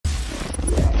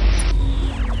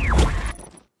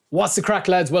What's the crack,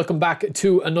 lads? Welcome back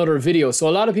to another video. So a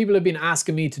lot of people have been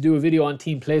asking me to do a video on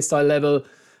team playstyle level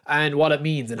and what it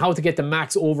means and how to get the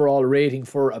max overall rating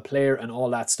for a player and all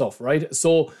that stuff, right?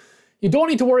 So you don't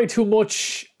need to worry too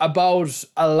much about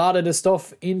a lot of the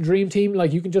stuff in Dream Team.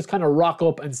 Like, you can just kind of rock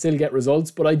up and still get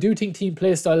results. But I do think team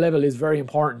playstyle level is very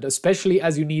important, especially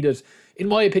as you need it. In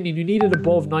my opinion, you need it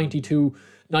above 92,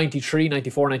 93,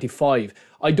 94, 95.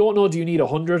 I don't know, do you need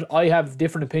 100? I have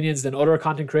different opinions than other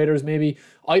content creators maybe.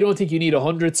 I don't think you need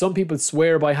 100. Some people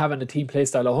swear by having a team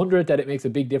playstyle 100 that it makes a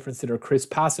big difference to their crisp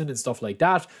passing and stuff like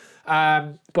that.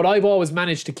 But I've always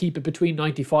managed to keep it between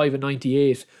 95 and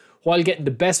 98 while getting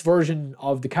the best version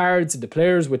of the cards and the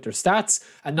players with their stats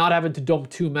and not having to dump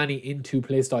too many into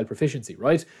playstyle proficiency,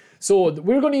 right? So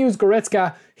we're going to use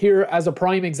Goretzka here as a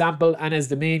prime example and as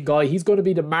the main guy. He's going to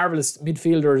be the marvellous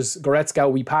midfielders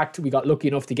Goretzka we packed. We got lucky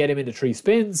enough to get him into 3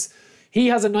 spins. He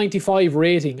has a 95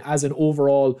 rating as an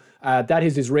overall. That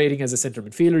is his rating as a centre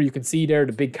midfielder. You can see there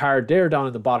the big card there down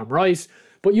in the bottom right.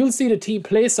 But you'll see the team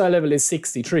playstyle level is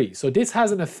 63. So this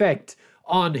has an effect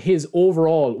on his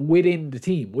overall within the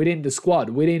team, within the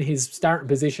squad, within his starting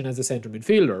position as a centre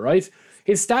midfielder, right?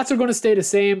 His stats are going to stay the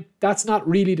same. That's not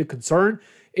really the concern.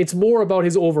 It's more about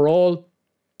his overall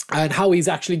and how he's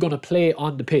actually going to play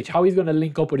on the pitch, how he's going to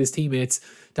link up with his teammates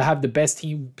to have the best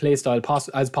team play style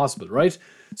as possible, right?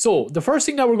 So the first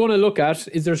thing that we're going to look at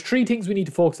is there's 3 things we need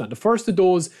to focus on. The first of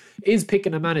those is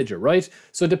picking a manager, right?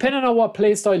 So depending on what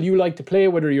play style you like to play,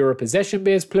 whether you're a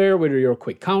possession-based player, whether you're a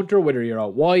quick counter, whether you're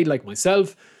out wide like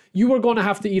myself, you are going to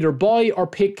have to either buy or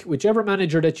pick whichever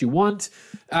manager that you want.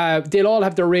 They'll all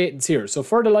have their ratings here. So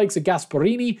for the likes of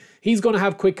Gasparini, he's going to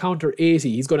have quick counter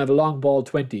 80. He's going to have a long ball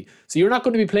 20. So you're not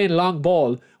going to be playing long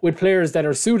ball with players that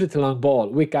are suited to long ball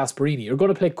with Gasparini. You're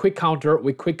going to play quick counter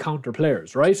with quick counter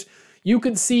players, right? You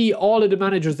can see all of the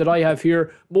managers that I have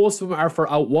here. Most of them are for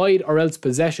out wide or else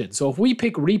possession. So if we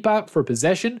pick Ripa for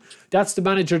possession, that's the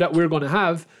manager that we're going to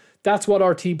have. That's what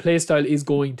our team playstyle is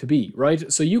going to be,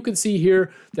 right? So you can see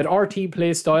here that our team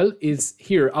playstyle is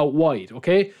here out wide,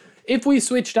 okay? If we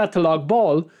switch that to long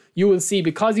ball, you will see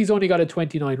because he's only got a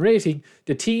 29 rating,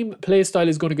 the team playstyle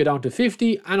is going to go down to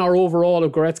 50 and our overall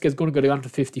of Goretzka is going to go down to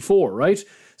 54, right?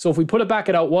 So if we put it back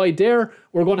at out wide there,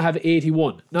 we're going to have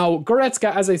 81. Now,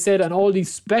 Goretzka, as I said, and all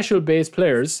these special base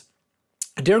players,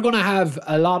 they're going to have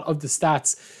a lot of the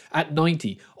stats at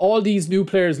 90. All these new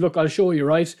players, look, I'll show you,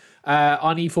 right?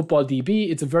 On eFootball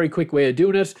DB, it's a very quick way of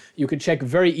doing it. You can check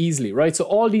very easily, right? So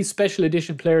all these special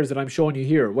edition players that I'm showing you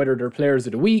here, whether they're players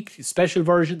of the week, special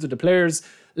versions of the players,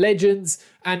 legends,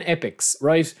 and epics,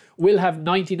 right, will have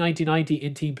 90, 90, 90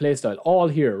 in team playstyle, all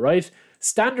here, right?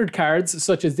 Standard cards,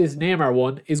 such as this Neymar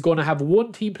one, is going to have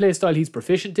 1 team playstyle he's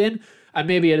proficient in, and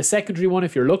maybe a secondary one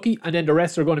if you're lucky, and then the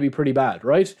rest are going to be pretty bad,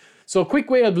 right? So a quick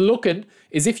way of looking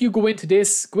is if you go into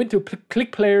this, go into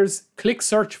click players, click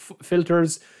search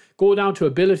filters, go down to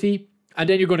ability, and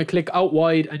then you're going to click out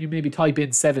wide and you maybe type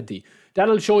in 70.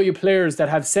 That'll show you players that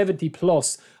have 70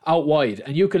 plus out wide,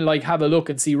 and you can like have a look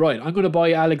and see, right, I'm going to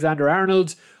buy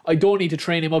Alexander-Arnold. I don't need to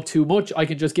train him up too much. I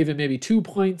can just give him maybe 2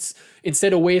 points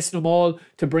instead of wasting them all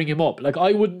to bring him up. Like,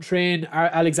 I wouldn't train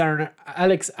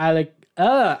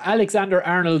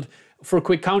Alexander-Arnold for a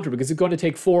quick counter because it's going to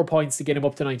take 4 points to get him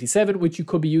up to 97, which you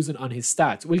could be using on his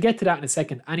stats. We'll get to that in a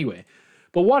second anyway.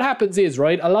 But what happens is,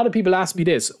 right, a lot of people ask me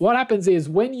this. What happens is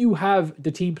when you have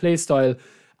the team playstyle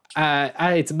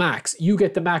at its max, you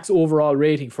get the max overall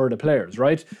rating for the players,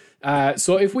 right?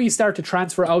 So if we start to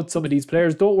transfer out some of these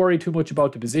players, don't worry too much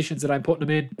about the positions that I'm putting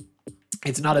them in.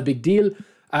 It's not a big deal.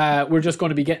 We're just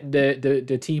going to be getting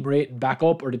the team rating back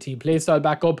up or the team playstyle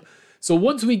back up. So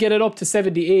once we get it up to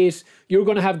 78, you're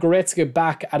going to have Goretzka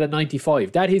back at a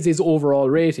 95. That is his overall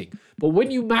rating. But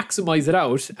when you maximize it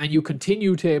out and you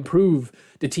continue to improve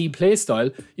the team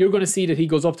playstyle, you're going to see that he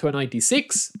goes up to a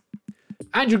 96.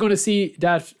 And you're going to see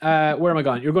that, where am I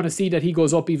going? You're going to see that he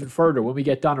goes up even further when we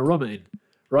get Donnarumma in,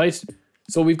 right?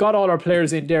 So we've got all our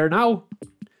players in there now.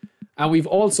 And we've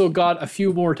also got a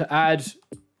few more to add.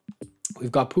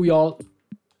 We've got Puyol.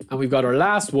 And we've got our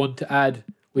last one to add,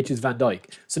 which is Van Dijk.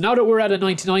 So now that we're at a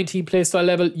 99 team playstyle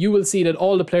level, you will see that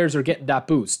all the players are getting that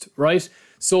boost, right?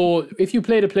 So if you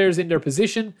play the players in their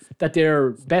position that they're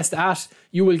best at,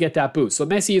 you will get that boost. So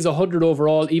Messi is 100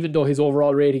 overall, even though his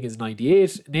overall rating is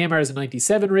 98. Neymar is a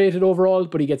 97 rated overall,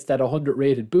 but he gets that 100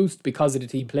 rated boost because of the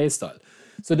team playstyle.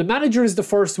 So the manager is the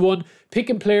first one,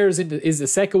 picking players is the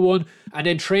second one, and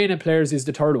then training players is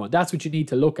the third one. That's what you need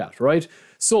to look at, right?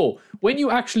 So when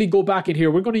you actually go back in here,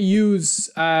 we're going to use,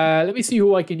 let me see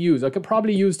who I can use. I can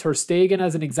probably use Ter Stegen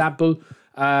as an example.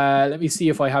 Let me see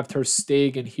if I have Ter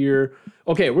Stegen here.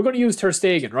 Okay, we're going to use Ter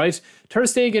Stegen, right? Ter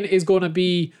Stegen is going to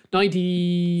be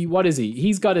 90, what is he?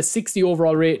 He's got a 60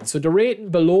 overall rating. So the rating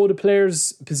below the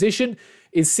player's position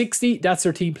is 60, that's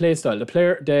their team play style.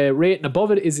 The rating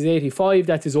above it is 85,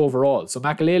 that's his overall. So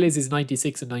Makelele's is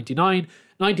 96 and 99,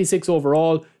 96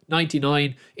 overall,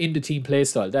 99 in the team play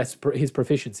style. That's his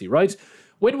proficiency, right?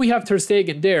 When we have Ter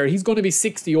Stegen there, he's going to be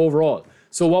 60 overall.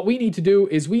 So what we need to do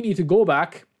is we need to go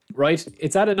back, right?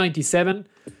 It's at a 97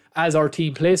 as our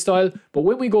team play style. But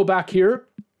when we go back here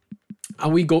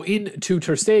and we go into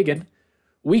Ter Stegen,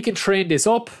 we can train this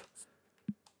up.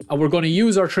 And we're going to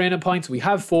use our training points. We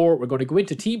have 4. We're going to go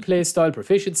into team play style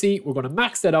proficiency. We're going to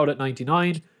max that out at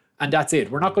 99. And that's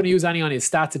it. We're not going to use any on his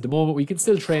stats at the moment. We can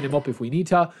still train him up if we need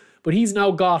to. But he's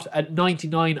now got a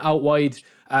 99 out wide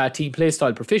team play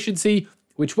style proficiency,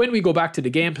 which when we go back to the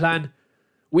game plan,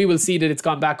 we will see that it's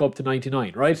gone back up to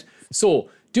 99, right? So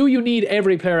do you need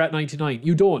every player at 99?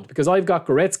 You don't, because I've got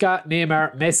Goretzka,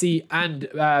 Neymar, Messi, and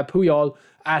Puyol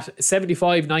at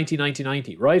 75, 90, 90,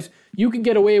 90, right? You can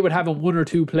get away with having 1 or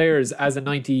 2 players as a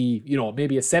 90, you know,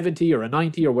 maybe a 70 or a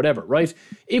 90 or whatever, right?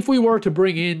 If we were to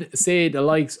bring in, say, the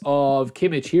likes of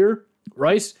Kimmich here,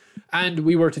 right? And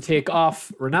we were to take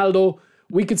off Ronaldo,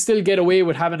 we could still get away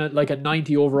with having like a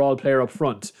 90 overall player up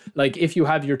front. Like if you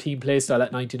have your team playstyle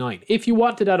at 99. If you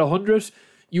wanted at 100,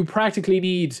 you practically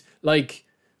need like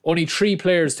only 3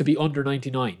 players to be under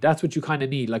 99. That's what you kind of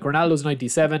need. Like Ronaldo's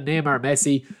 97, Neymar,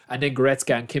 Messi, and then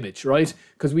Goretzka and Kimmich, right?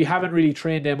 Because we haven't really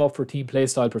trained them up for team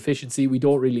playstyle proficiency. We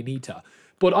don't really need to.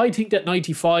 But I think that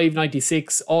 95,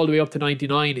 96, all the way up to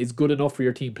 99 is good enough for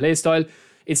your team playstyle.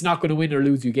 It's not going to win or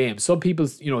lose you games. Some people,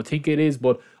 you know, think it is,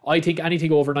 but I think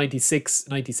anything over 96,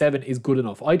 97 is good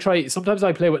enough. Sometimes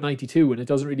I play with 92 and it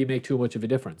doesn't really make too much of a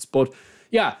difference. But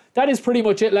yeah, that is pretty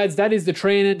much it, lads. That is the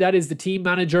training. That is the team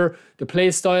manager, the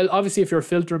play style. Obviously, if you're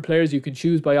filtering players, you can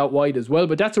choose by out wide as well.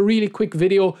 But that's a really quick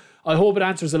video. I hope it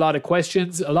answers a lot of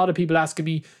questions. A lot of people asking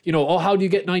me, you know, oh, how do you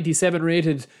get 97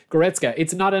 rated Goretzka?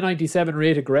 It's not a 97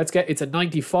 rated Goretzka. It's a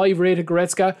 95 rated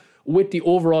Goretzka with the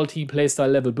overall team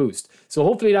playstyle level boost. So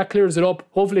hopefully that clears it up.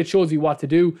 Hopefully it shows you what to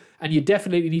do. And you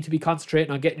definitely need to be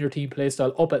concentrating on getting your team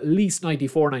playstyle up at least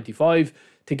 94, 95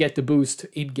 to get the boost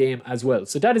in game as well.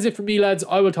 So that is it for me, lads.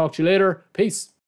 I will talk to you later. Peace.